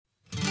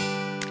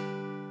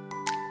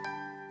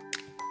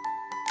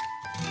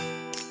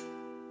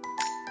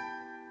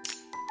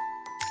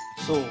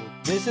So,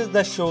 this is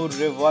the show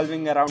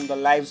revolving around the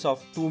lives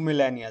of two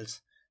millennials,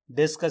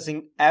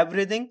 discussing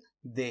everything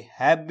they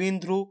have been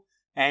through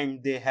and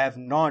they have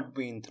not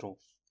been through.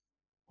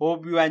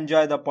 Hope you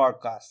enjoy the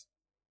podcast.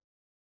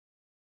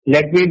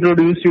 Let me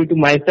introduce you to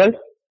myself.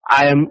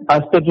 I am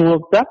Astat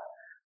Gupta,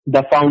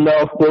 the founder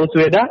of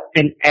CourseVeda,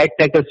 an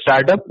EdTech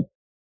startup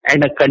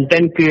and a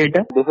content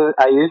creator. This is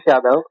Ayush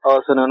Yadav,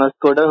 also known as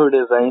Coder Who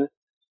Design.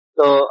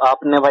 तो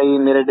आपने भाई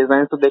मेरे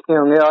design तो देखे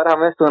होंगे और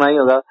हमें सुना ही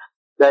होगा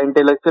द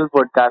इंटेलेक्चुअल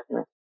पॉडकास्ट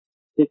में,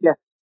 ठीक है.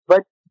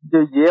 बट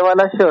जो ये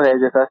वाला शो है,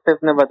 जैसा स्टेफ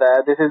ने बताया,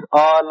 this is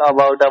all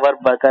about our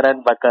Bakr and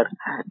बकर,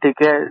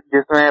 ठीक है.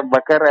 जिसमें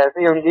बकर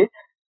ऐसी होंगी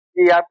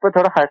कि आपको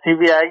थोड़ा हंसी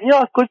भी आएगी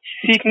और कुछ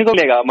सीखने को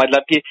मिलेगा,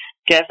 मतलब कि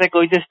कैसे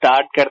कोई चीज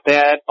स्टार्ट करते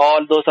हैं,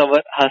 all those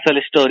our hustle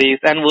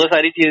stories and वो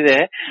सारी चीजें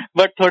हैं,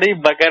 बट थोड़ी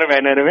बकर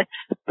मैनर में.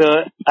 तो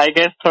आई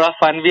गेस थोड़ा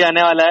फन भी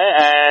आने वाला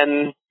है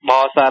एंड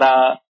बहुत सारा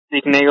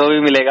सीखने को भी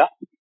मिलेगा.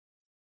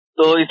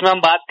 तो इसमें हम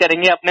बात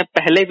करेंगे अपने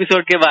पहले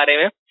एपिसोड के बारे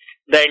में,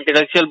 द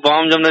इंटेलेक्चुअल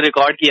बॉम्ब, जो हमने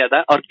रिकॉर्ड किया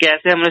था और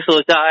कैसे हमने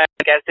सोचा है,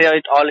 कैसे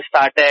इट ऑल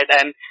स्टार्टेड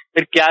एंड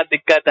फिर क्या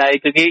दिक्कत आई,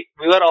 क्योंकि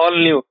वी वर ऑल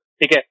न्यू,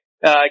 ठीक है,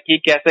 कि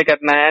कैसे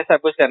करना है, सब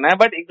कुछ करना है,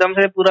 बट एकदम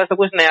से पूरा सब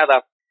कुछ नया था.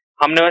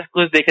 हमने बस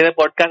कुछ देखे थे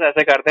पॉडकास्ट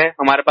ऐसे करते हैं,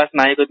 हमारे पास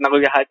ना ही कुछ ना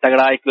कोई हाथ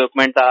तगड़ा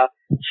इक्विपमेंट था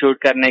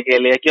शूट करने के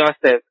लिए. क्यों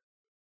हंसते?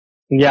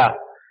 या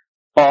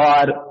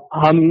और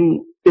हम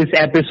इस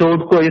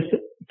एपिसोड को इस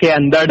के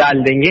अंदर डाल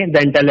देंगे,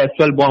 द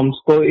इंटेलेक्चुअल बॉम्ब्स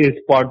को इस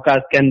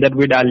पॉडकास्ट के अंदर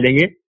भी डाल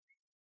देंगे,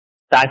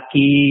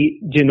 ताकि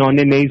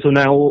जिन्होंने नहीं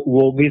सुना है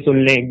वो भी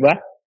सुन ले एक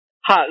बार.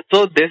 हाँ,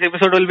 so this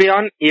episode will be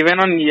on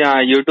even on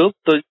YouTube.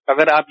 तो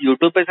अगर आप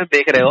यूट्यूब पे से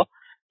देख रहे हो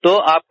तो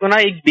आपको ना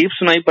एक बीप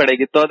सुनाई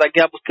पड़ेगी, तो ताकि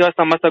आप उसके बाद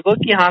समझ सको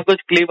कि हाँ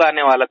कुछ क्लिप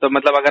आने वाला. तो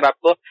मतलब अगर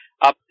आप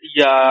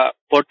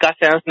पॉडकास्ट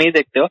चैनल्स नहीं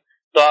देखते हो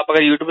तो आप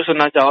अगर यूट्यूब पे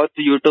सुनना चाहो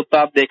तो यूट्यूब पे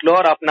आप देख लो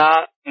और अपना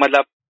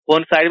मतलब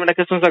फोन साइड में रख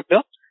के सुन सकते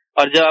हो.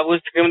 और जब आपको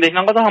स्क्रीन में देखना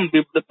होगा तो हम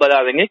बीप बता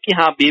देंगे कि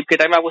हाँ बीप के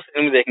टाइम आपको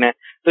स्क्रीन में देखना है.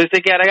 तो इससे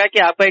क्या रहेगा कि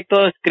आपका एक तो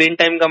स्क्रीन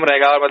टाइम कम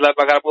रहेगा, और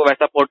मतलब अगर आपको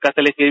वैसा पॉडकास्ट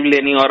वाली फील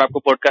लेनी और आपको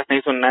पॉडकास्ट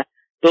नहीं सुनना है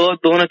तो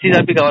दोनों चीज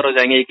आपकी कवर हो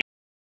जाएंगे.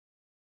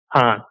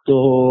 हाँ, तो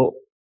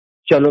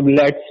चलो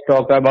लेट्स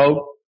टॉक अबाउट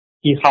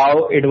कि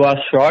how it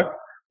was shot,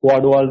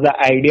 what was the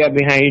idea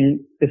behind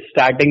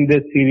starting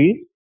this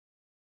series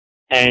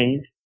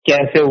and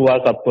कैसे हुआ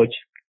सब कुछ.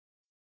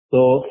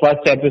 तो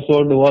first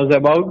episode was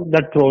about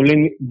the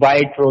trolling,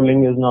 why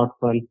trolling is not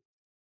fun.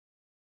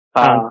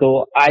 हाँ, तो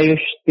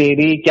आयुष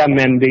तेरी क्या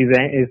मेमोरीज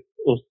हैं इस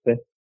उससे?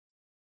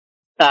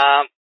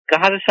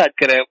 कहाँ से स्टार्ट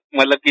करें,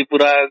 मतलब कि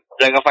पूरा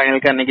जगह फाइनल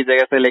करने की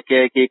जगह से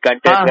लेके कि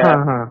कंटेंट?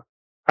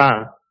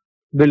 हाँ,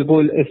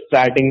 बिल्कुल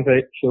स्टार्टिंग से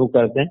शुरू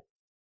करते हैं.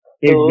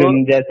 एक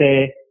दिन जैसे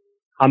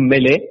हम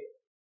मिले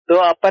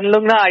तो अपन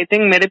लोग ना आई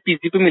थिंक मेरे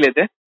पीजी पे मिले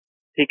थे,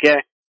 ठीक है.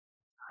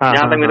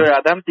 जहाँ तक मेरे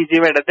याद है हम पीजी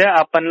में बैठे थे.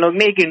 अपन लोग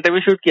ने एक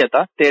इंटरव्यू शूट किया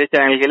था तेरे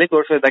चैनल के लिए,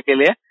 कोर्सवेदा के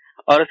लिए,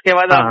 और उसके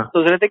बाद आप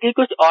सोच रहे थे कि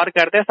कुछ और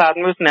करते हैं साथ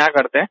में, कुछ नया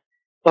करते हैं.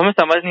 तो हमें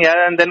समझ नहीं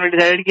आया एंड देन वी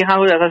डिसाइडेड कि हाँ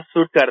कुछ ऐसा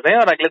शूट करते हैं,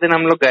 और अगले दिन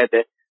हम लोग गए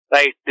थे.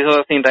 Right, this was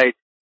the scene, right?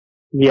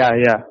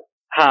 या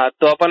हाँ,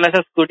 तो अपन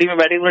ऐसा स्कूटी में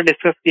बैठे पूरा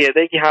डिस्कस किए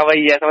थे कि हाँ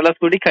भाई ऐसा, मतलब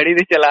स्कूटी खड़ी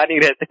थी, चला नहीं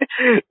रहे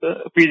थे. तो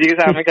पीजी के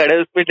सामने खड़े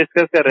उस पर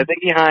डिस्कस कर रहे थे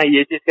कि हाँ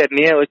ये चीज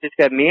करनी है, वो चीज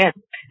करनी है.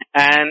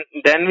 एंड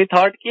देन वी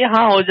थॉट कि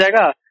हाँ हो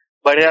जाएगा,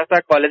 बढ़िया सा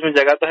कॉलेज में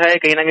जगह तो है,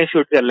 कहीं ना कहीं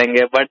शूट कर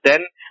लेंगे. But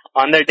then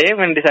on the day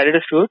when decided to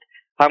shoot,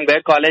 हम गए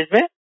कॉलेज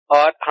में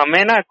और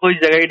हमें ना कोई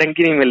जगह ही ढंग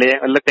की नहीं मिली है,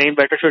 मतलब कहीं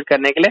बेटर शूट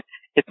करने के लिए.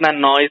 इतना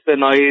नॉइज पे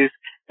नॉइज,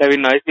 कभी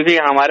नॉइज, क्योंकि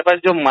हमारे पास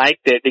जो माइक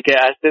थे, ठीक है,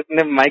 आज से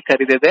इतने माइक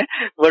खरीदे थे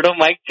बट वो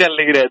माइक चल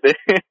नहीं रहे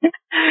थे.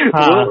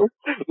 हाँ.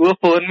 वो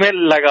फोन में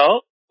लगाओ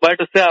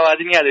बट उससे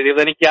आवाज नहीं आ रही थी,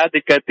 पता नहीं क्या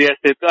दिक्कत थी.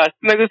 अस्तित तो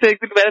अस्तित ने एक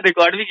दिन पहले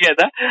रिकॉर्ड भी किया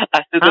था.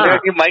 अस्तित तो लगा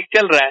कि माइक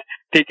चल रहा है,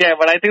 ठीक है,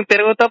 बट आई थिंक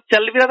तेरे को तब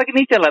चल भी रहा था कि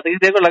नहीं चल रहा था, कि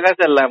तेरे को लगा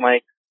चल रहा है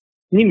माइक?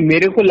 नहीं,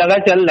 मेरे को लगा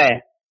चल रहा है.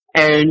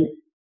 एंड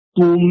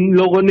तुम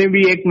लोगों ने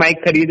भी एक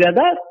माइक खरीदा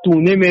था,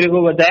 तूने मेरे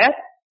को बताया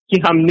कि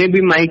हमने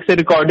भी माइक से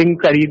रिकॉर्डिंग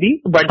करी थी,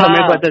 बट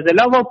हमें पता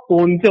चला वो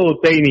फोन से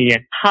होता ही नहीं है.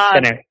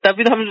 हाँ,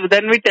 तभी तो हम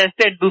देन भी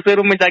टेस्टेड दूसरे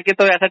रूम में जाके,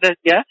 तो ऐसा टेस्ट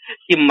किया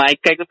कि माइक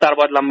का एक तार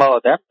बहुत लंबा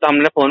होता है, तो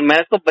हमने फोन,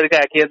 मैंने इसको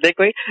बताया कि देख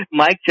कोई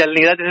माइक चल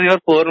नहीं रहा, जैसे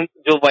फोन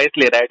जो वॉइस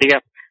ले रहा है, ठीक है.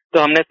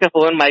 तो हमने इसका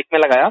फोन माइक में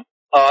लगाया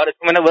और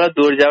इसको मैंने बोला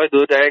दूर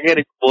जाए के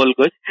बोल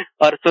कुछ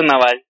और सुन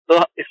आवाज.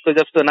 तो इसको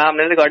जब सुना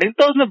हमने रिकॉर्डिंग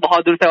तो उसमें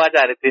बहुत दूर से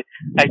आवाज आ रही थी.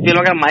 एक्चुअली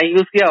अगर माइक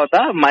यूज किया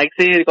होता, माइक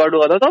से ही रिकॉर्ड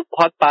हुआ था, तो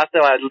बहुत पास से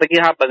आवाज होता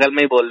कि हाँ बगल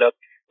में ही बोल रहे हो,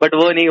 बट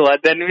वो नहीं हुआ.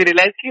 देन वी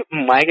रियलाइज कि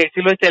माइक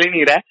एक्चुअली में चल ही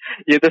नहीं रहा है,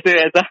 ये तो सिर्फ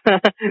ऐसा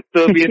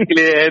तो भी इसके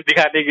लिए है,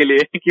 दिखाने के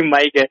लिए कि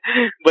माइक है,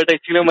 बट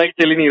एक्चुअली माइक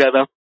चल ही नहीं रहा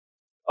था.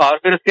 और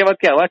फिर उसके बाद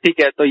क्या हुआ,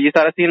 ठीक है, तो ये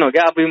सारा सीन हो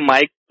गया. अभी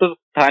माइक तो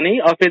था नहीं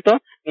और फिर तो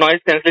नॉइज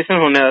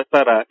कैंसलेशन होने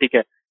रहा, ठीक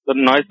है. तो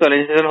नॉइज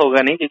कैंसलेशन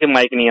होगा नहीं क्योंकि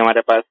माइक नहीं है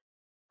हमारे पास.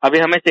 अभी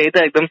हमें चाहिए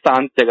था एकदम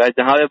शांत जगह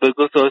जहाँ पे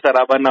बिल्कुल शोर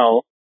शराबा ना हो.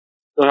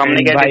 तो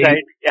हमने क्या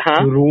डिसाइड, हाँ,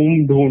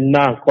 रूम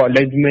ढूंढना,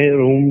 कॉलेज में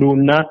रूम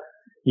ढूंढना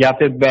या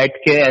फिर बैठ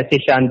के ऐसी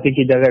शांति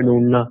की जगह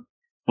ढूंढना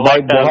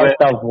बहुत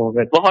टफ हो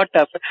गया. बहुत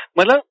टफ है,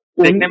 मतलब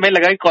देखने में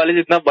लगा कि कॉलेज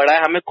इतना बड़ा है,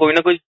 हमें कोई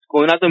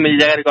ना तो मिल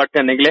जाएगा रिकॉर्ड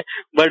करने के लिए,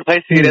 बट भाई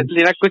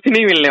सीरियसली ना कुछ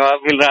नहीं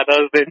मिल रहा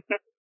था उस दिन.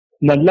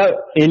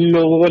 मतलब इन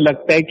लोगों को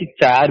लगता है कि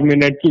 4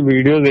 मिनट की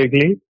वीडियो देख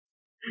ली,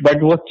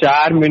 बट वो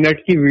 4 मिनट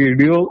की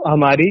वीडियो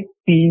हमारी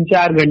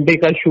 3-4 घंटे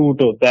का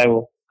शूट होता है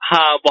वो।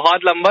 हाँ,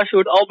 बहुत लंबा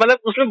शूट, और मतलब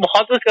उसमें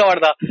बहुत कुछ कवर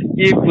था।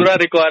 ये पूरा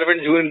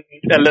रिक्वायरमेंट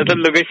चल रहा था,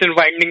 लोकेशन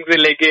फाइंडिंग से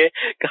लेके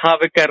कहाँ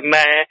पे करना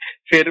है,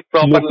 फिर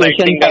प्रॉपर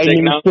लोकेशन लाइटिंग का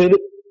देखना। फाइंडिंग,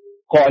 फिर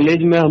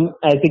कॉलेज में हम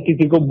ऐसे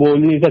किसी को बोल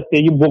नहीं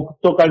सकते कि बुक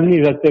तो कर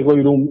नहीं सकते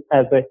कोई रूम,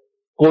 ऐसे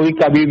कोई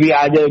कभी भी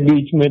आ जाए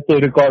बीच में तो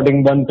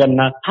रिकॉर्डिंग बंद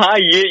करना। हाँ,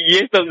 ये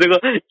सब देखो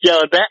क्या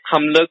होता है,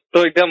 हम लोग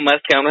तो एकदम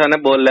मस्त कैमरा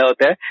सामने बोल रहे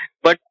होते हैं,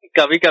 बट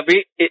कभी कभी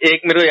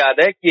एक मेरे को याद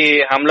है कि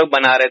हम लोग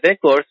बना रहे थे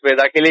कोर्स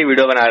वेदा के लिए,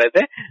 वीडियो बना रहे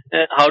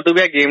थे how to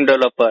be a game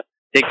developer,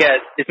 ठीक है।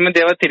 इसमें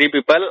देवर 3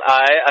 people,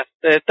 I,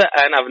 अस्तित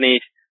and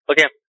Awanish,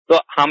 okay. तो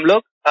हम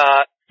लोग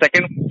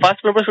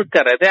फर्स्ट फ्लोर पर शूट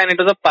कर रहे थे and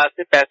it was a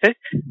passage,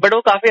 but वो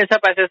काफी अच्छा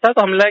पैसेज था,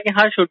 तो हम लगा कि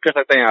हाँ शूट कर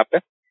सकते हैं यहाँ पे।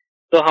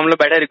 तो हम लोग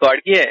बैठे रिकॉर्ड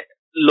किए,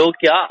 लोग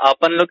क्या,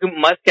 अपन लोग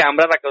मस्त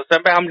कैमरा रखा, उस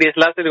टाइम पे हम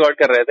DSLR से रिकॉर्ड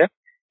कर रहे थे,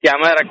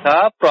 कैमरा रखा,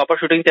 प्रॉपर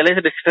शूटिंग चले,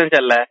 डिस्कशन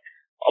चल रहा है,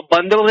 और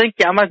बंदे को कहीं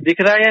कैमरा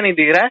दिख रहा है या नहीं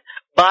दिख रहा है,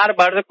 बार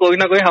बार से कोई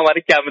ना कोई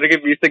हमारे कैमरे के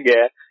बीच से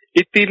गया है।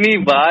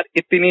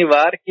 इतनी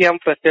बार कि हम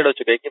फ्रस्ट्रेट हो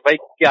चुके हैं कि भाई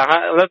क्या,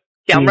 मतलब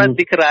कैमरा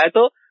दिख रहा है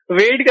तो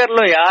वेट कर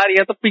लो यार,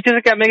 या तो पीछे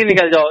से कैमरे के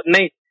निकल जाओ,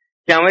 नहीं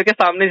कैमरे के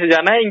सामने से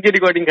जाना है, इनकी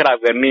रिकॉर्डिंग खराब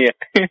करनी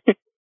है।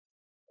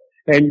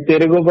 एंड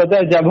तेरे को पता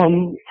है जब हम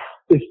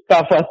इसका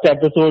फर्स्ट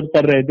एपिसोड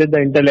कर रहे थे, द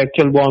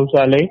इंटेलेक्चुअल बॉम्ब्स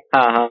वाले,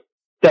 हाँ,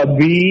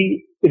 तभी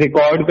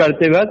रिकॉर्ड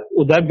करते वक्त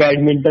उधर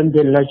बैडमिंटन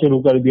खेलना शुरू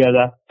कर दिया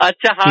था।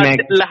 अच्छा,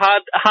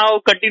 हाँ, वो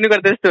कंटिन्यू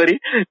करते स्टोरी।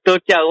 तो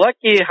क्या हुआ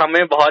कि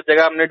हमें बहुत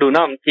जगह हमने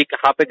ढूंढा कि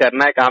कहाँ पे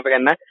करना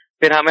है,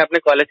 फिर हमें अपने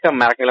कॉलेज का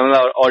मैक मिला,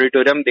 मतलब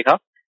ऑडिटोरियम दिखा,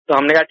 तो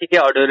हमने कहा ठीक है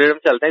ऑडिटोरियम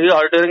चलते हैं, क्योंकि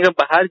ऑडिटोरियम के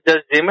बाहर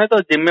जस्ट जिम है, तो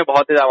जिम में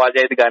बहुत तेज आवाज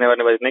आई थी गाने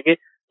वाने बजने की,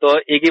 तो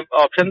एक ही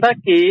ऑप्शन था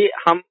कि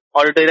हम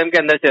ऑडिटोरियम के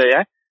अंदर चले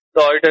जाए।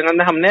 तो ऑडिटोरियम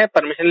में हमने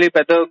परमिशन ली,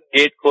 पे तो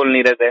गेट खोल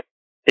नहीं रहे थे,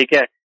 ठीक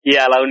है, ये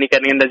अलाउ नहीं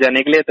करनी अंदर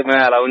जाने के लिए, तो मैं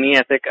अलाउ नहीं,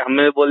 ऐसे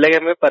हमें बोल दिया कि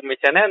हमें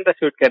परमिशन है अंदर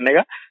शूट करने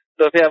का,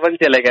 तो फिर अपन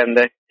चले गए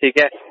अंदर, ठीक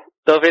है।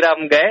 तो फिर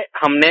हम गए,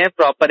 हमने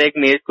प्रॉपर एक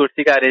मेज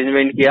कुर्सी का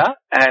अरेंजमेंट किया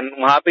एंड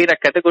वहां पे ही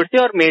रखे थे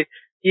कुर्सी और मेज,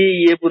 कि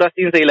ये पूरा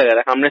सीन सही लग रहा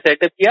है, हमने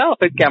सेटअप किया और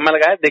फिर कैमरा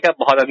लगाया, देखा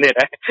बहुत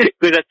अंधेरा है,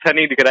 कुछ अच्छा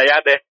नहीं दिख रहा,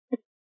 याद है?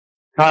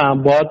 हाँ,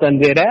 बहुत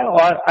अंधेरा है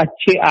और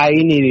अच्छी आ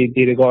ही नहीं रही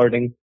थी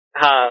रिकॉर्डिंग।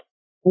 हाँ,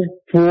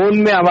 फोन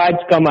में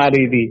आवाज कम आ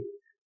रही थी,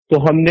 तो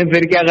हमने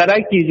फिर क्या करा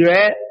कि जो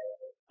है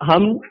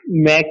हम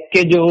मैक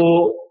के जो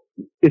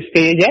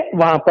स्टेज है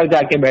वहां पर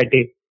जाके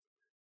बैठे।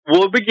 वो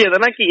भी किया था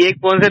ना कि एक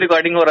फोन से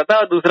रिकॉर्डिंग हो रहा था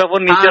और दूसरा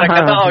फोन नीचे रखा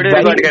था ऑडियो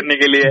रिकॉर्ड करने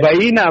के लिए।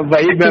 वही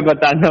मैं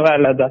बताने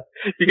वाला था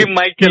क्योंकि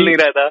माइक चल नहीं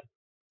रहा था।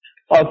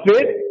 और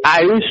फिर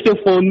आयुष के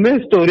फोन में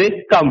स्टोरेज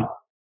कम,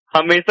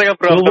 हमेशा का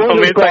प्रॉब्लम, तो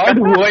वो रिकॉर्ड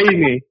हुआ ही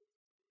नहीं।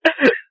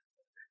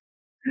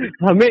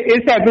 हमें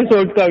इस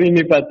एपिसोड का भी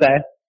नहीं पता है।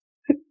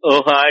 ओ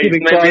हाँ,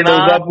 इसमें भी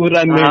ना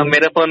पूरा नहीं। हाँ,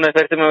 मेरे फोन में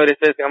फिर से मेमोरी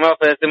स्पेस कम है,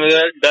 फिर से मुझे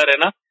डर है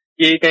ना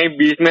कि कहीं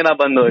बीच में ना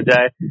बंद हो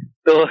जाए।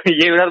 तो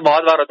ये मेरा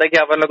बहुत बार होता है कि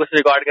अपन लोग कुछ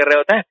रिकॉर्ड कर रहे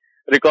होते हैं,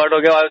 रिकॉर्ड हो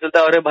गया, आवाज चलता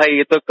है, अरे भाई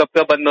ये तो कब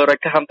का बंद हो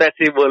रखा है, हम तो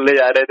ऐसे ही बोलने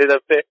जा रहे थे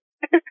तब से।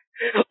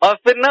 और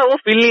फिर ना वो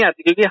फील नहीं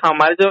आती, क्योंकि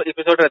हमारे जो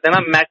एपिसोड रहते हैं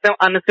ना मैक्सिमम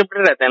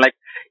अनस्क्रिप्टेड रहते हैं,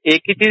 लाइक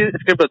एक ही चीज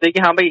स्क्रिप्ट होती है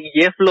कि हाँ भाई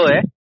ये फ्लो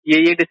है,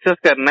 ये डिस्कस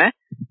करना है,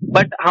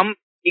 बट हम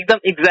एकदम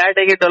एग्जैक्ट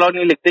है कि डायलॉग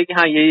नहीं लिखते कि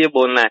हाँ ये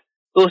बोलना है।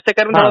 तो उस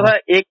चक्कर में थोड़ा सा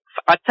एक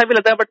अच्छा भी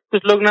लगता है, बट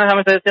कुछ लोग ना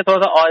हमें सजेस्ट थोड़ा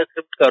सा और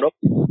स्क्रिप्ट करो,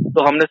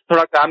 तो हमने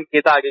थोड़ा काम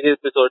किया था आगे के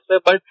एपिसोड पे,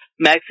 but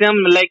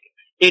maximum like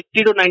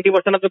 80 to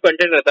 90% of जो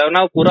कंटेंट रहता है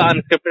ना वो पूरा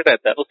अनस्क्रिप्टेड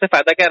रहता है। उससे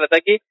फायदा क्या रहता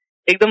है कि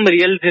एकदम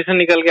रियल डिसीजन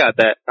निकल के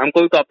आता है। हम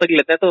कोई टॉपिक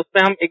लेते हैं तो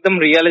उसमें हम एकदम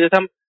रियल है, जैसे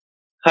हम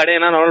खड़े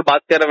ना नॉर्मल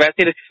बात कर रहे हैं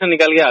वैसी डिसीजन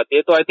निकल के आती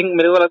है। तो आई थिंक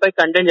मेरे को लगता है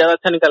कंटेंट ज्यादा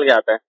अच्छा निकल के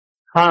आता है।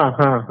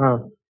 हाँ।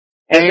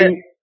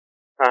 एंड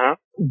हाँ,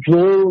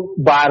 जो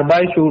बार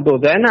बार शूट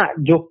होता है ना,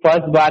 जो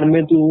फर्स्ट बार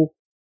में तू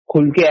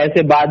खुल के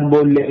ऐसे बात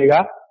बोल लेगा,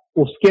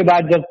 उसके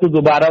बाद जब तू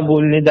दोबारा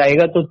बोलने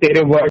जाएगा तो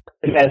तेरे वर्ड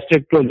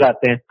रेस्ट्रिक्ट हो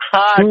जाते हैं।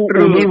 हाँ,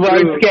 तू उन्हीं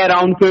वर्ड्स के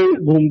अराउंड पे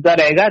घूमता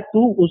रहेगा,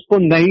 तू उसको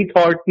नई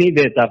थॉट नहीं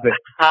देता फिर।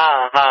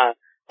 हाँ,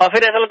 और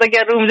फिर ऐसा लगता है कि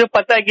यार मुझे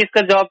पता है कि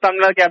इसका जवाब सामने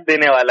वाला क्या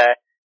देने वाला है,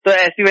 तो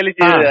ऐसी वाली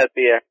चीज हो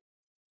जाती है।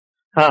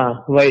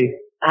 हाँ, वही।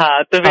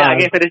 हाँ, तो फिर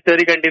आगे फिर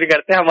स्टोरी कंटिन्यू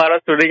करते हैं, हमारा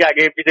स्टोरी के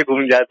आगे पीछे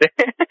घूम जाते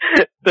हैं।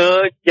 तो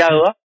क्या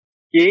हुआ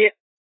कि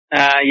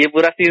ये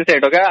पूरा सीन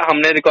सेट हो गया,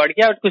 हमने रिकॉर्ड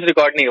किया और कुछ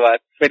रिकॉर्ड नहीं हुआ।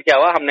 फिर क्या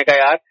हुआ, हमने कहा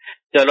यार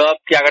चलो अब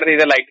क्या करते,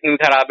 इधर लाइटिंग भी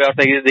खराब है और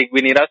सही से दिख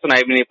भी नहीं रहा,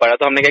 सुनाई भी नहीं पड़ा,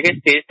 तो हमने कहा कि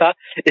स्टेज था,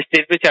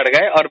 स्टेज पे चढ़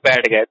गए और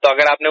बैठ गए। तो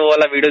अगर आपने वो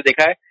वाला वीडियो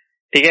देखा है,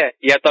 ठीक है,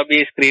 या तो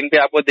अभी स्क्रीन पे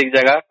आपको दिख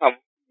जाएगा,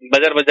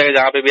 बजर बज जाएगा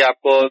जहाँ पे भी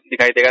आपको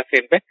दिखाई देगा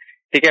स्क्रीन पे,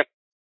 ठीक है।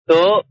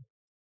 तो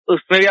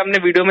उसमें भी आपने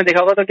वीडियो में देखा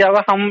होगा, तो क्या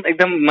होगा, हम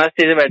एकदम मस्त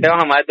चीजें बैठे हो,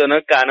 हमारे दोनों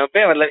कानों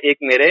पे, मतलब एक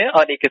मेरे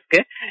और एक इसके,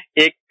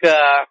 एक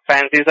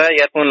फैंसी सा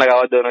ईयरफोन लगा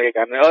हुआ दोनों के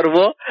कान में, और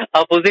वो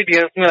अपोजिट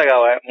ईयर्स में लगा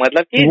हुआ है,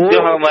 मतलब कि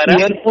जो हमारा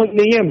ईयरफोन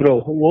नहीं है ब्रो,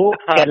 वो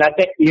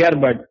कहलाता है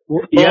ईयरबड।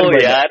 वो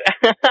ईयरबड यार।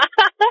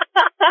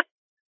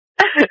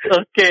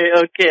 ओके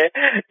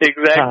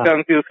एग्जैक्ट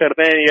कंफ्यूज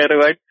करते हैं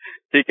ईयरबड,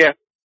 ठीक है।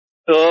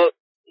 तो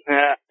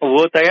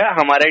वो था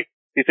हमारे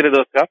तीसरे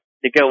दोस्त का,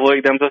 ठीक है, वो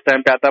एकदम से उस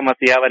टाइम पे आता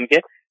मसीहा बन के,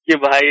 कि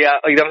भाई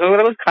एकदम से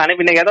मतलब कुछ खाने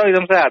पीने गया था,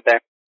 एकदम से आता है,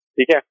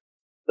 ठीक है,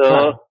 तो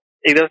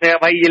एकदम से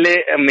भाई ये ले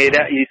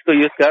मेरा इसको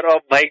यूज कर, और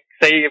भाई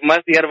सही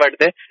मस्त ईयरबड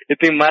थे,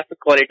 इतनी मस्त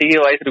क्वालिटी की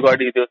वॉइस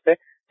रिकॉर्ड हुई थी उससे,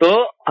 तो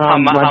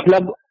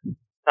मतलब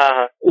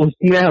हाँ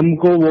उसने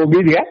हमको वो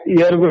भी दिया,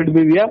 ईयरबड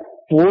भी दिया,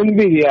 फोन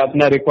भी दिया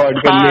अपना रिकॉर्ड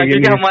करने के क्योंकि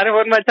लिए। हमारे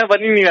फोन में अच्छा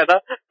बन ही नहीं रहा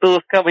था, तो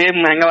उसका भैया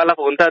महंगा वाला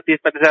फोन था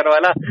 30-35 हजार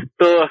वाला,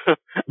 तो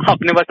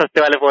अपने पास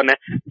सस्ते वाले फोन है,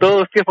 तो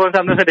उसके फोन से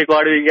हमने उसे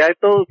रिकॉर्ड भी किया,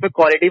 तो उसमें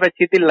क्वालिटी भी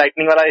अच्छी थी,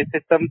 लाइटनिंग वाला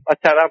सिस्टम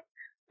अच्छा था,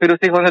 फिर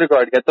उसी फोन से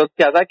रिकॉर्ड किया। तो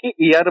क्या था कि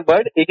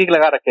ईयरबड एक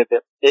लगा रखे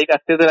थे, एक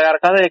 80 से लगा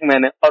रखा था, एक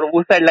मैंने, और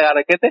उस साइड लगा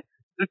रखे थे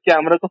जो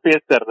कैमरा को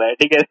फेस कर रहा है,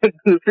 ठीक है।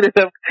 दूसरे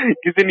सब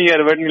किसी ने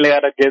ईयरबड नहीं लगा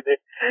रखे थे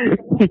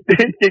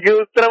क्योंकि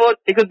उस तरह वो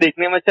एक तो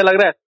देखने में अच्छा लग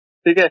रहा है,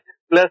 ठीक है,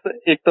 प्लस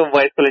एक तो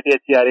वॉइस क्वालिटी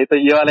अच्छी आ रही है, तो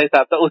ये वाला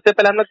हिसाब था। उससे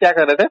पहले हम लोग क्या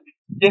कर रहे थे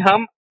कि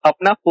हम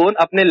अपना फोन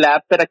अपने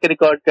लैब पे रख के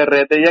रिकॉर्ड कर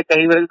रहे थे, या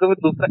कहीं पर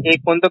दूसरा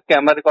एक फोन तो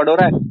कैमरा रिकॉर्ड हो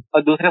रहा है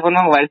और दूसरे फोन में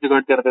हम वॉइस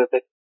रिकॉर्ड कर रहे थे,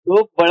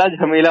 तो बड़ा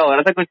झमेला हो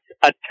रहा था, कुछ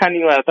अच्छा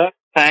नहीं हो रहा था।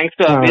 थैंक्स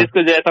टू अभेश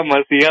को जो ऐसा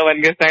मसीहा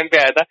बन के टाइम पे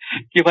आया था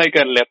कि भाई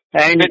कर ले,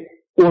 एंड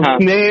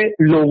उसने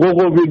लोगों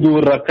को भी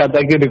दूर रखा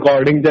था कि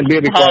रिकॉर्डिंग चल रही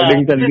है,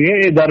 रिकॉर्डिंग चल रही है,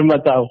 इधर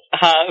मत आओ।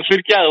 हाँ,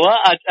 फिर क्या हुआ,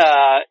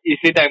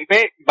 इसी टाइम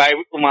पे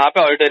वहाँ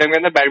पे ऑडिटोरियम के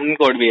अंदर बैडमिंटन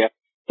कोर्ट भी है,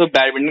 तो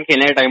बैडमिंटन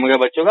खेलने का टाइम हो गया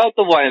बच्चों का,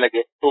 तो वो आने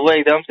लगे, तो वो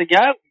एकदम से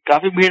क्या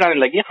काफी भीड़ आने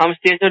लगी, हम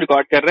स्टेज पे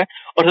रिकॉर्ड कर रहे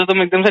हैं और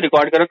तुम एकदम से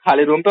रिकॉर्ड करो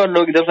खाली रूम पे और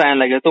लोग एकदम से आने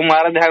लगे, तो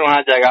हमारा ध्यान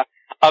वहां जाएगा।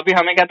 अभी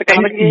हमें क्या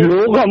करना था कि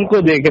लोग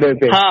हमको देख रहे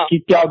थे कि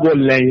क्या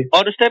बोल रहे हैं,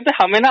 और उस टाइम पे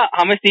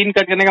हमें सीन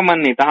कट करने का मन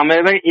नहीं था, हमें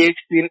एक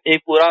सीन एक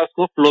पूरा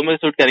उसको फ्लो में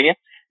शूट करेंगे।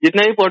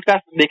 जितने भी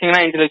पॉडकास्ट देखेंगे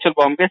ना इंटेलेक्चुअल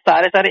बॉम्ब के,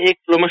 सारे एक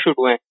फ्लो में शूट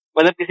हुए हैं,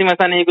 मतलब किसी में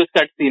ऐसा नहीं कुछ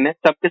कट सीन है,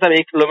 सबके सब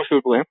एक फ्लो में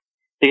शूट हुए हैं,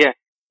 ठीक है।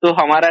 तो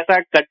हमारा ऐसा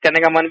कट करने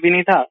का मन भी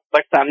नहीं था,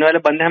 बट सामने वाले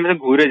बंदे हमें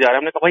घूरे जा रहे हैं,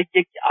 हमने कहा भाई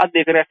ये क्या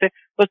देख रहे हैं ऐसे,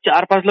 तो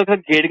 4-5 लोग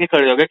घेर के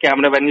खड़े हो गए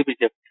कैमरा मैन के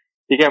पीछे,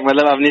 ठीक है,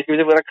 मतलब अपने इसके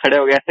पीछे पूरा खड़े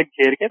हो गए ऐसे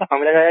घेर के, तो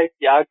हमें लगा यार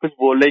क्या कुछ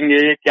बोलेंगे,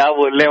 क्या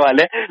बोलने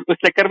वाले,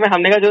 उस चक्कर में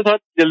हमने कहा जो थोड़ा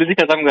जल्दी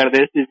से खत्म कर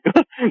दे इस चीज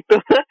को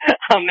तो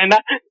हमने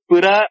ना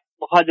पूरा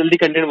बहुत जल्दी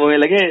कंटेंट बोलने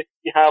लगे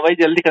कि हाँ भाई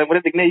जल्दी खत्म करे,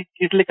 दिखने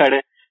किस लिए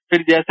खड़े।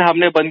 फिर जैसे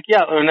हमने बंद किया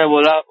उन्होंने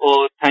बोला ओ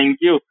थैंक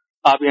यू,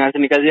 आप यहाँ से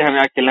निकल जाइए, हमें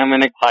यहाँ खेलना।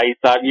 मैंने भाई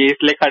साहब ये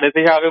इसलिए खड़े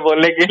थे यहाँ पे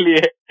बोलने के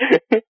लिए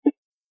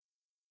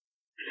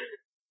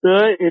तो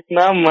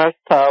इतना मस्त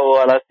था वो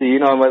वाला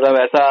सीन, और मतलब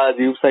ऐसा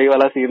अजीब सही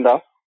वाला सीन था।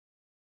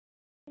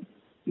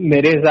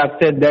 मेरे हिसाब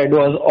say that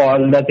was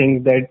all the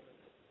things that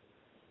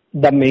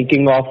the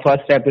making of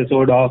first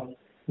episode of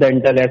the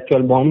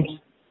intellectual bombs.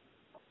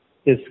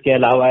 इसके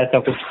अलावा ऐसा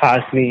कुछ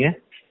खास नहीं है।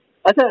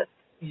 अच्छा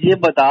ये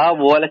बता,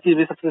 वो वाला चीज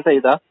भी सबसे सही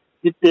था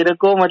कि तेरे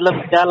को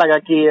मतलब क्या लगा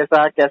कि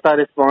ऐसा कैसा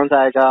रिस्पॉन्स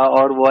आएगा,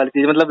 और वो वाली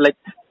चीज मतलब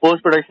लाइक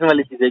पोस्ट प्रोडक्शन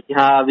वाली चीज है कि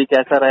हाँ अभी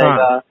कैसा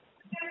रहेगा।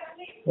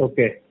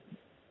 ओके,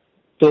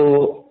 तो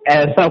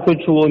ऐसा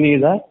कुछ वो नहीं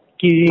था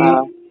कि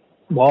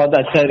बहुत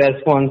अच्छा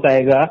रेस्पॉन्स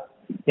आएगा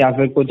या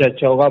फिर कुछ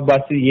अच्छा होगा,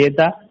 बस ये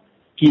था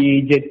कि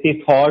जितनी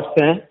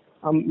थॉट्स हैं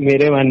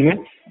मेरे मन में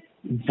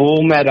वो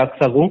मैं रख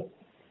सकूं।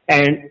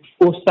 एंड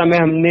उस समय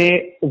हमने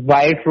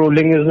white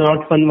rolling is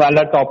not fun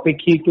वाला टॉपिक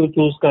ही क्यों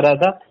चूज करा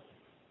था,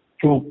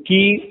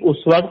 क्योंकि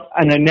उस वक्त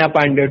अनन्या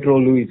पांडे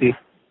ट्रोल हुई थी।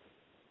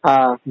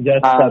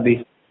 जस्ट अभी।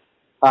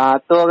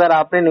 तो अगर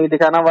आपने नहीं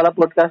दिखाना वाला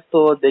पॉडकास्ट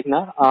तो देखना,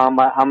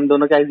 हम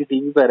दोनों का एक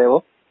टीवी पर है वो,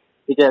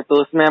 ठीक है,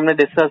 तो उसमें हमने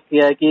डिस्कस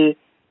किया है कि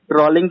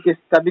ट्रोलिंग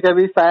कभी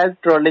कभी शायद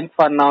ट्रोलिंग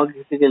फन ना हो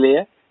किसी के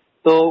लिए,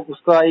 तो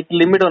उसका एक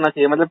लिमिट होना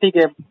चाहिए। मतलब ठीक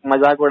है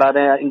मजाक उड़ा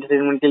रहे हैं,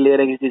 एंटरटेनमेंट के लिए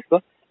रहे किसी चीज को,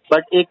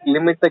 बट एक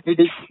लिमिट तक ही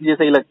चीजें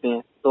सही लगती हैं,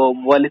 तो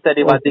वो वाली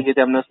सारी बातें की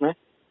थी हमने उसमें।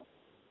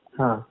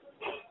 हाँ,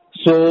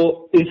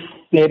 सो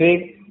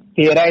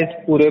तेरा इस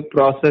पूरे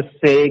प्रोसेस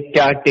से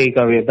क्या टेक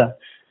अवे था,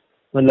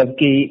 मतलब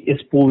कि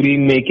इस पूरी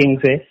मेकिंग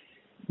से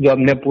जो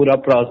हमने पूरा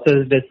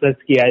प्रोसेस डिस्कस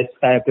किया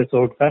इसका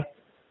एपिसोड का,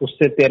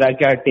 उससे तेरा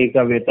क्या टेक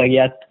अवे था,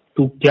 या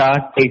तू क्या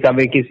टेक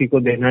अवे किसी को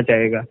देना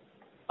चाहेगा?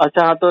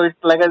 अच्छा हाँ, तो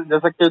इट्स लाइक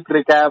जैसा quick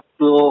recap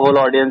to whole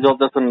audience जो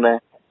आप सुन रहे हैं,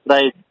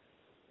 राइट?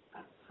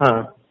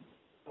 हाँ,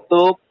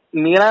 तो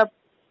मेरा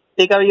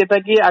टेक अवे ये था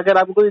कि अगर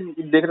आपको कोई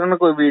देख रहे हो ना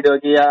कोई वीडियो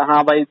की, या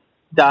हाँ भाई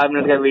 4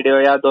 मिनट का वीडियो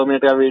है या 2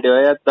 मिनट का वीडियो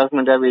है या 10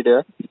 मिनट का वीडियो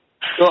है,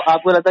 तो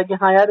आपको लगता है कि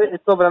हाँ यार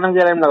इसको बनाने में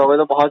टाइम लगाओगे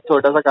तो बहुत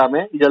छोटा सा काम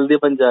है, जल्दी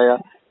बन जाएगा,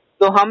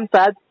 तो हम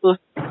शायद उस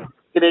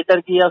क्रिएटर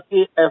की या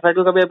उसकी एफर्ट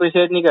को कभी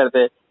अप्रिशिएट नहीं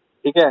करते,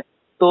 ठीक है।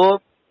 तो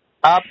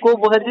आपको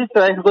वो चीज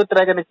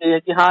ट्राई करनी चाहिए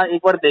कि हाँ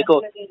एक बार देखो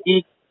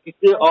कि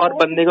किसी और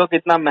बंदे को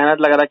कितना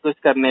मेहनत लग रहा है कुछ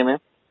करने में,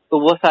 तो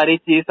वो सारी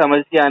चीज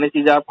समझ के आने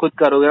चीजें आप खुद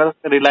करोगे,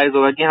 रियलाइज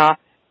होगा कि हाँ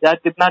यार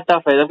कितना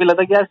टफ है। जबकि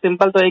लगता है कि यार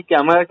सिंपल तो एक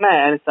कैमरा रखना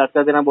है एंड स्टार्ट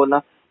कर देना बोलना,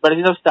 बट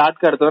जब स्टार्ट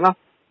करते हो ना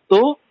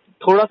तो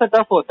थोड़ा सा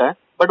टफ होता है,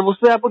 बट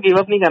उसमें आपको गिव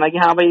अप नहीं करना कि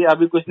हाँ भाई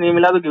अभी कुछ नहीं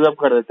मिला तो गिव अप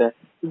कर देते हैं,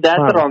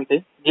 that's the wrong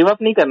thing. Give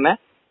up नहीं करना है।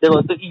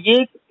 देखो तो ये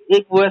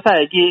एक वो ऐसा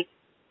है कि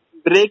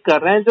ब्रेक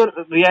कर रहे हैं, जो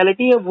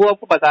रियलिटी है वो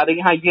आपको बता रहे हैं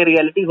कि हाँ ये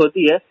रियलिटी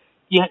होती है,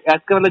 कि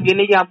इसका मतलब ये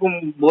नहीं कि आपको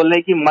बोल रहे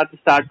हैं कि मत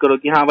स्टार्ट करो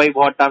कि हाँ भाई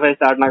बहुत टफ है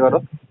स्टार्ट ना करो,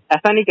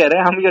 ऐसा नहीं कह रहे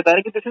हैं। हम ये बता रहे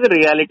हैं कि दिस इज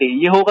रियलिटी,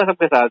 ये होगा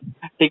सबके साथ,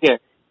 ठीक है।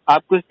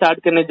 आप कुछ स्टार्ट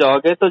करने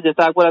जाओगे तो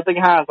जैसा आपको लगता है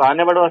कि हाँ आसान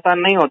है, बट आसान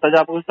नहीं होता जब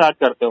आप कुछ स्टार्ट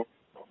करते हो,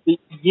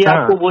 ये हाँ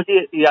आपको वो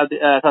चीज याद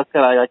एहसास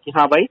कराएगा कि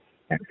हाँ भाई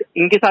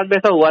इनके साथ भी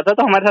ऐसा हुआ था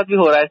तो हमारे साथ भी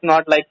हो रहा है, इट्स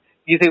नॉट लाइक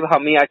कि सिर्फ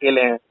हम ही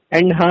अकेले हैं।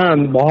 एंड हाँ,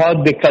 बहुत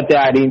दिक्कतें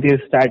आ रही थी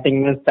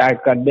स्टार्टिंग में, स्टार्ट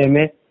करने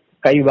में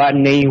कई बार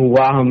नहीं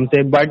हुआ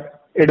हमसे, but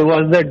it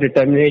was the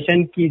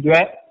determination की जो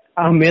है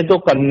हमें तो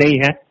करना ही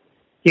है,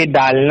 कि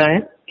डालना है,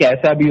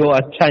 कैसा भी हो,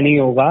 अच्छा नहीं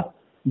होगा,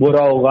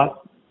 बुरा होगा,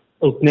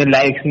 उतने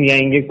लाइक्स नहीं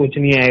आएंगे, कुछ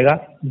नहीं आएगा,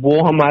 वो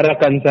हमारा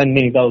कंसर्न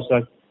नहीं था उस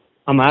वक्त।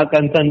 हमारा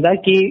कंसर्न था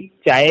कि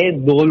चाहे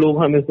 2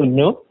 लोग हमें सुन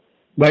रहे हो,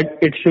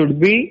 बट इट शुड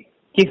बी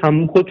कि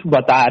हम कुछ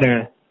बता रहे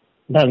हैं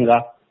ढंग का।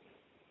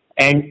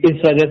 एंड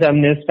इस वजह से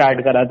हमने स्टार्ट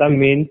करा था,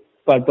 मेन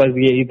पर्पस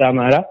यही था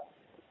हमारा।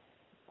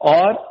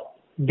 और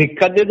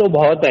दिक्कतें तो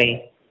बहुत आई,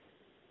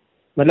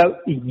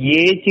 मतलब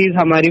ये चीज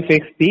हमारी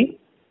फिक्स थी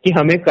कि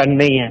हमें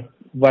करना ही है,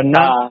 वरना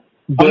हाँ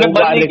 2 हमने बंद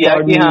बार नहीं किया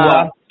रिकॉर्ड कि नहीं हाँ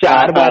हुआ,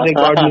 4 बार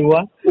रिकॉर्ड हाँ। नहीं हुआ,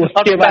 अब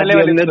उसके बाद पहले भी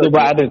वाली हमने चीज होती है।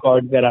 दोबारा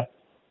रिकॉर्ड करा।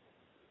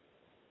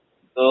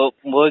 तो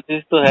वो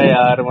चीज तो है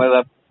यार,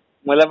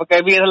 मतलब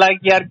कभी ऐसा लगा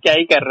कि यार क्या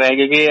ही कर रहे हैं,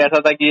 क्योंकि ऐसा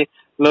था कि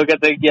लोग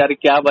कहते हैं कि यार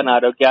क्या बना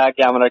रहे हो, क्या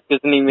क्या मतलब कुछ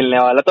नहीं मिलने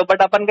वाला। तो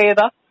बट अपन का ये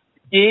था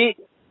कि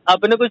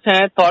अपने कुछ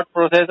है थॉट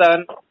प्रोसेस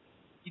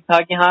था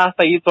कि हाँ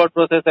सही थॉट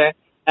प्रोसेस है,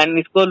 एंड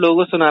इसको लोगों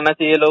को सुनाना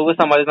चाहिए, लोगों को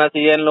समझना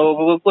चाहिए, एंड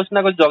लोगों को कुछ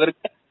ना कुछ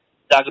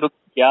जागरूक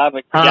क्या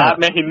हाँ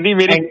मैं हिंदी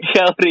मेरी एंड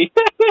क्या हो रही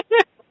है।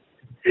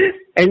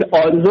 एंड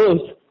ऑल्दो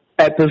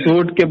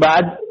एपिसोड के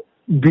बाद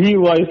भी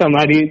वॉइस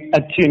हमारी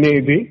अच्छी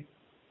नहीं थी,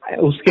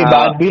 उसके हाँ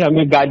बाद भी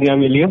हमें गालियां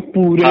मिली हैं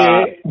पूरे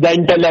हाँ द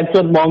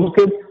इंटेलेक्चुअल बॉम्ब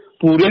के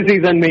पूरे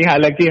सीजन में ही।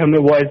 हालांकि हमें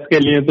वॉइस के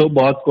लिए तो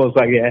बहुत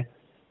कोसा गया है।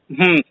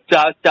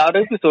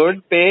 चारों एपिसोड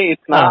पे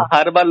इतना हाँ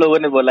हर बार लोगों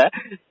ने बोला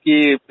है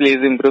कि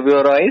please improve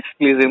your voice,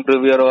 please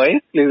improve your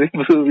voice, please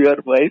improve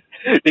your voice.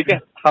 ठीक है,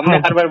 हमने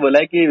हाँ हर बार बोला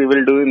है कि we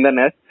will do in the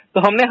next.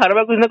 तो हमने हर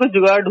बार कुछ ना कुछ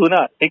जुगाड़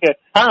ढूंढा। ठीक है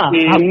हाँ,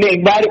 कि हमने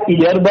एक बार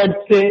ईयरबड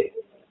से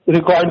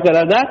रिकॉर्ड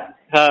करा था,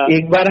 हाँ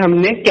एक बार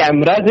हमने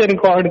कैमरा से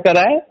रिकॉर्ड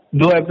करा है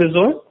 2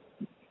 एपिसोड,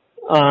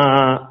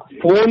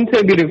 फोन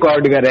से भी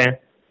रिकॉर्ड करे हैं,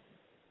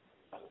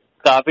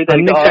 काफी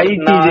हमने तरीका और कई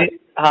ना। चीजें।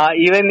 हाँ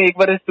इवन एक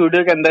बार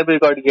स्टूडियो के अंदर भी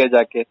रिकॉर्ड किया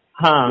जाके,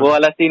 हाँ वो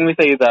वाला सीन भी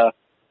सही था।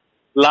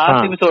 लास्ट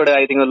हाँ एपिसोड है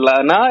आई थिंक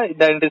ना,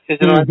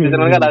 सीजन वन का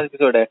हम्म। लास्ट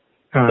एपिसोड है।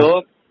 हाँ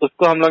तो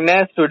उसको हम लोग ने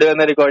स्टूडियो के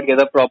अंदर रिकॉर्ड किया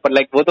था प्रॉपर,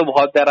 लाइक वो तो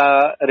बहुत प्यारा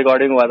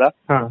रिकॉर्डिंग हुआ था,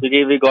 हाँ,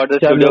 क्योंकि वी गॉट द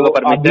चलो स्टूडियो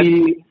का अभी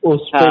परमिशन।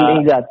 उस पे हाँ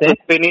नहीं जाते। उस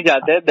पे नहीं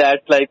जाते,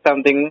 that's like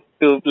something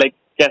to like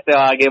कैसे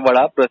आगे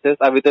बढ़ा प्रोसेस।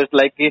 अभी तो इट्स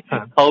लाइक कि हाँ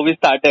हाउ वी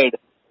स्टार्टेड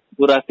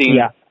पूरा सीन।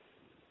 या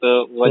तो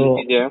वाली तो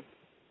चीजें हैं।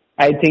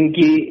 आई थिंक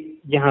कि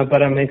यहाँ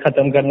पर हमें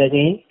खत्म करना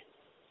चाहिए।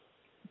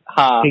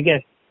 हाँ ठीक है,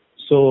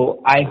 so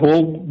I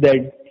hope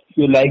that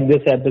you like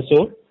this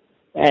episode,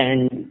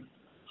 and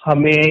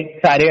हमें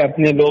सारे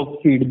अपने लोग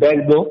फीडबैक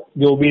दो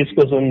जो भी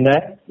इसको सुन रहा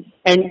है।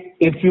 And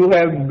if you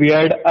have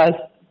beard us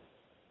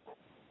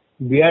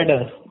no,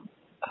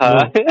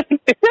 हाँ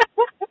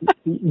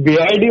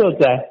बियर्ड ही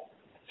होता है।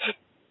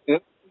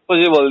 कुछ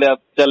भी बोल दे आप,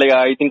 चलेगा।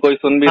 आई थिंक कोई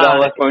सुन भी रहा हाँ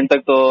होगा इस पॉइंट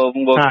तक तो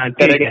वो हाँ ठीक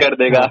करेक्ट है। कर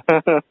देगा।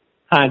 हाँ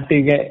हाँ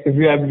ठीक है, if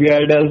you have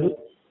beard us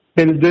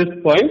till this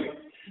point,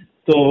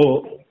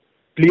 तो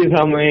प्लीज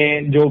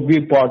हमें जो भी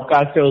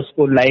पॉडकास्ट है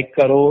उसको लाइक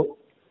करो,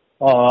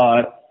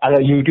 और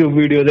अगर यूट्यूब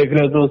वीडियो देख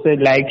रहे हो तो उसे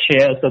लाइक,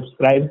 शेयर,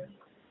 सब्सक्राइब,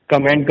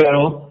 कमेंट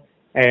करो।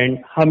 एंड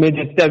हमें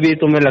जितना भी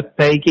तुम्हें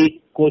लगता है कि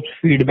कुछ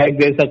फीडबैक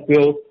दे सकते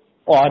हो,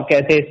 और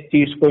कैसे इस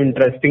चीज को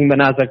इंटरेस्टिंग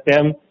बना सकते हैं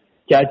हम,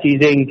 क्या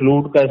चीजें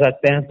इंक्लूड कर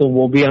सकते हैं, तो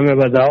वो भी हमें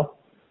बताओ।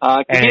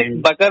 हाँ क्योंकि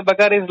एंड बकर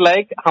बकर इज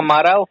लाइक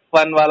हमारा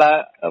फन वाला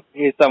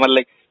हिस्सा,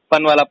 मतलब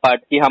फन वाला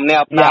पार्ट, कि हमने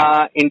अपना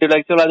या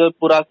इंटेलेक्चुअल वाला जो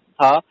पूरा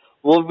था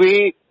वो भी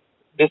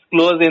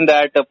डिस्क्लोज इन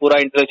दैट पूरा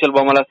इंटेलेक्चुअल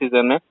बम वाला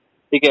सीजन में।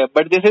 ठीक है,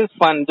 बट दिस इज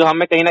फन, जो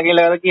हमें कहीं ना कहीं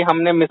लगा था कि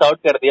हमने मिस आउट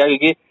कर दिया,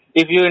 क्योंकि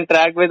if you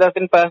interact with us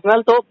in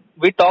personal तो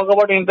we talk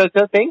about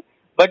intellectual thing,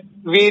 but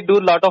we do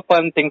lot of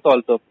fun things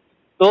also.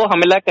 तो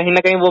हमें लगा कहीं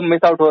ना कहीं वो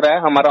मिस आउट हो रहा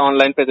है हमारा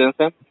ऑनलाइन प्रेजेंस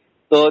में।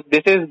 तो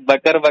दिस इज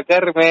बकर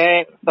बकर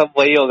में सब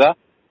वही होगा,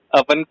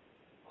 अपन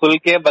खुल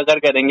के बकर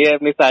करेंगे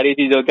अपनी सारी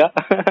चीजों का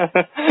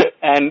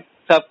एंड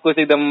सब कुछ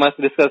एकदम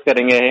मस्त डिस्कस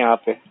करेंगे यहाँ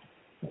पे।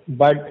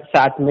 बट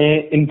साथ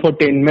में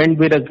इंफोटेनमेंट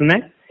भी रखना है,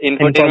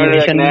 इन्फोटेनमेंट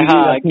रखना इंफॉर्मेशन है, भी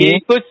हाँ, रखनी कि है।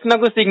 कुछ ना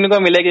कुछ सीखने को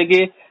मिले। क्योंकि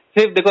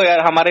सिर्फ देखो यार,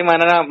 हमारे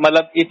मानना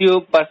मतलब if you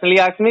personally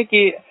ask me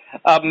कि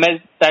अब मैं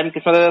टाइम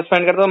किस तरह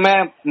स्पेंड करता हूँ, मैं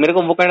मेरे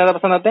को वो करना ज्यादा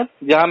पसंद आता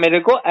है जहाँ मेरे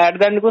को एट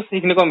द एंड कुछ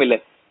सीखने को मिले।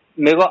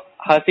 मेरे को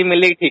हंसी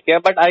मिली ठीक है,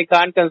 but I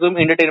can't consume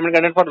entertainment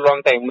content for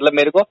long time. मतलब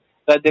मेरे को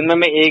अगर दिन में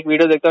मैं एक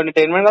वीडियो देखता हूँ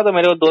एंटरटेनमेंट का, तो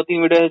मेरे को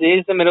 2-3 वीडियो चाहिए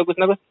जिससे मेरे को कुछ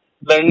ना कुछ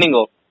लर्निंग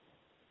हो।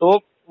 तो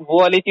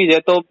वो वाली चीज है।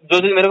 तो जो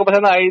चीज मेरे को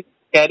पसंद है I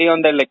carry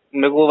on that, like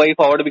मेरे को वही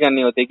फॉरवर्ड भी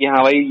करनी होती है कि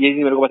हाँ भाई ये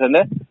चीज मेरे को पसंद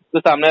है। तो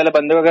सामने वाले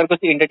बंदे को अगर कुछ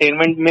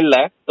इंटरटेनमेंट मिल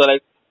रहा है तो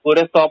लाइक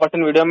पूरे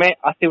 100% वीडियो में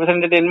 80%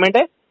 एंटरटेनमेंट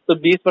है, तो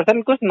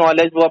 20% कुछ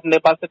नॉलेज वो अपने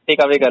पास से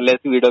टेक अवे कर ले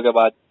इस वीडियो के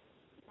बाद।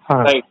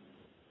 हाँ राइट,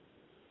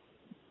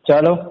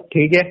 चलो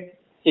ठीक है,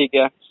 ठीक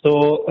है। तो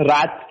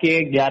रात के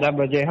 11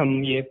 बजे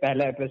हम ये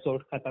पहला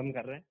एपिसोड खत्म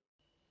कर रहे हैं।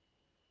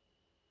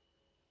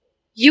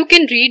 You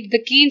can read the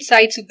key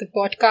insights of the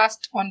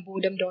podcast on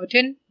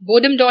boredom.in.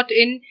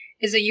 Boredom.in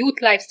is a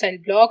youth lifestyle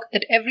blog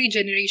that every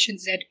Generation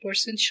Z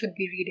person should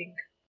be reading.